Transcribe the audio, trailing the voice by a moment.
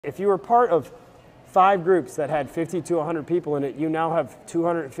If you were part of 5 groups that had 50 to 100 people in it, you now have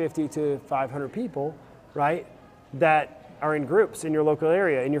 250 to 500 people, right, that are in groups in your local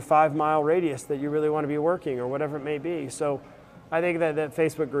area, in your 5-mile radius that you really want to be working or whatever it may be. So I think that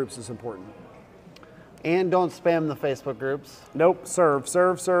Facebook groups is important. And don't spam the Facebook groups. Nope, serve.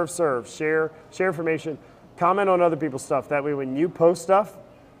 Share information, comment on other people's stuff. That way when you post stuff,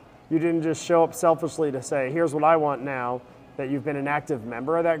 you didn't just show up selfishly to say, here's what I want now, that you've been an active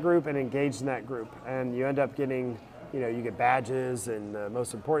member of that group and engaged in that group. And you end up getting, you get badges and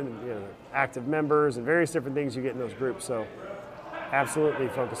most important, active members and various different things you get in those groups. So absolutely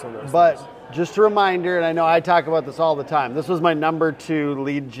focus on those things. Just a reminder, and I know I talk about this all the time, this was my number 2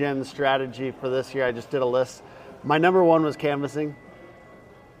 lead gen strategy for this year. I just did a list. My number 1 was canvassing.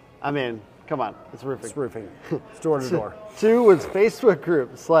 I mean, come on, it's roofing. It's roofing. It's door to door. 2 was Facebook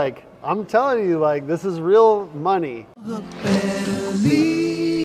groups. Like, I'm telling you, like, this is real money. The better lead.